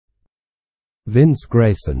Vince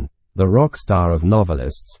Grayson, the rock star of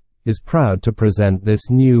novelists, is proud to present this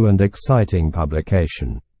new and exciting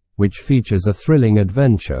publication, which features a thrilling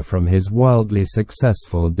adventure from his wildly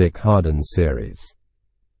successful Dick Harden series.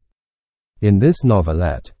 In this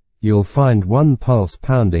novelette, you'll find one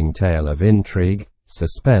pulse-pounding tale of intrigue,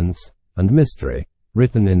 suspense, and mystery,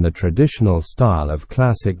 written in the traditional style of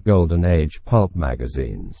classic Golden Age pulp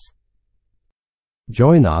magazines.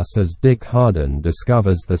 Join us as Dick Harden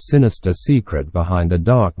discovers the sinister secret behind a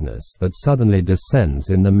darkness that suddenly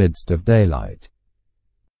descends in the midst of daylight.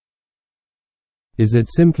 Is it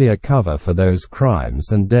simply a cover for those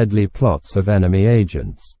crimes and deadly plots of enemy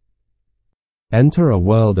agents? Enter a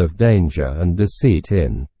world of danger and deceit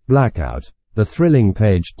in Blackout, the thrilling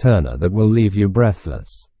page-turner that will leave you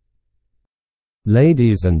breathless.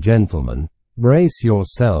 Ladies and gentlemen, brace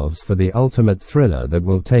yourselves for the ultimate thriller that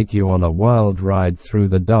will take you on a wild ride through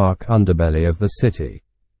the dark underbelly of the city.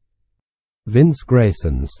 Vince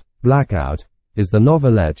Grayson's Blackout is the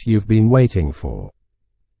novelette you've been waiting for.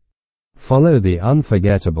 Follow the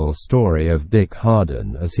unforgettable story of Dick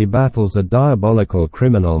Harden as he battles a diabolical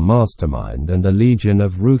criminal mastermind and a legion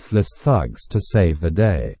of ruthless thugs to save the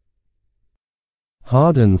day.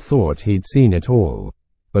 Harden thought he'd seen it all,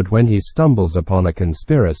 but when he stumbles upon a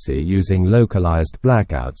conspiracy using localized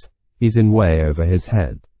blackouts, he's in way over his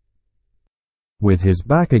head. With his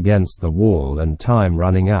back against the wall and time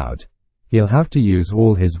running out, he'll have to use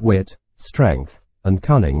all his wit, strength, and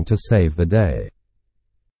cunning to save the day.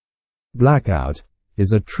 Blackout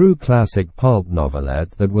is a true classic pulp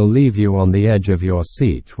novelette that will leave you on the edge of your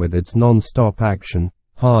seat with its non-stop action,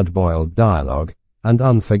 hard-boiled dialogue, and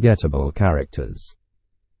unforgettable characters.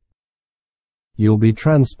 You'll be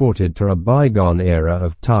transported to a bygone era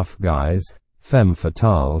of tough guys, femme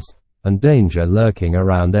fatales, and danger lurking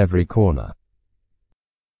around every corner.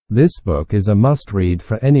 This book is a must-read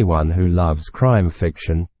for anyone who loves crime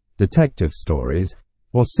fiction, detective stories,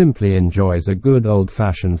 or simply enjoys a good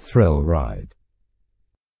old-fashioned thrill ride.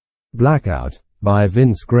 Blackout, by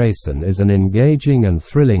Vince Grayson, is an engaging and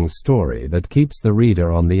thrilling story that keeps the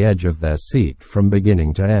reader on the edge of their seat from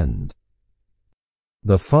beginning to end.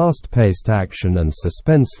 The fast-paced action and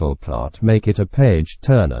suspenseful plot make it a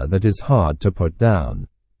page-turner that is hard to put down.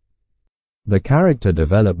 The character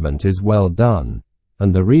development is well done,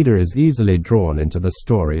 and the reader is easily drawn into the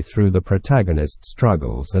story through the protagonist's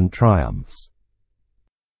struggles and triumphs.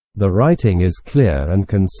 The writing is clear and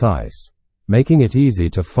concise, making it easy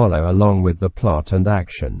to follow along with the plot and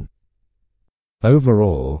action.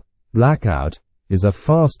 Overall, Blackout is a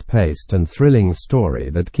fast-paced and thrilling story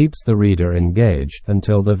that keeps the reader engaged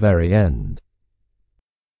until the very end.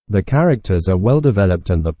 The characters are well developed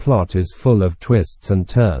and the plot is full of twists and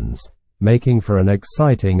turns, making for an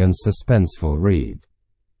exciting and suspenseful read.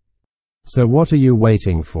 So what are you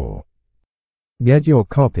waiting for? Get your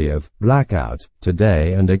copy of Blackout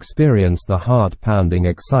today and experience the heart-pounding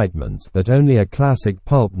excitement that only a classic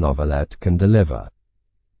pulp novelette can deliver.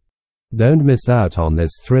 Don't miss out on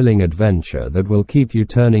this thrilling adventure that will keep you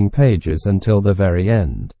turning pages until the very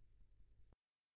end.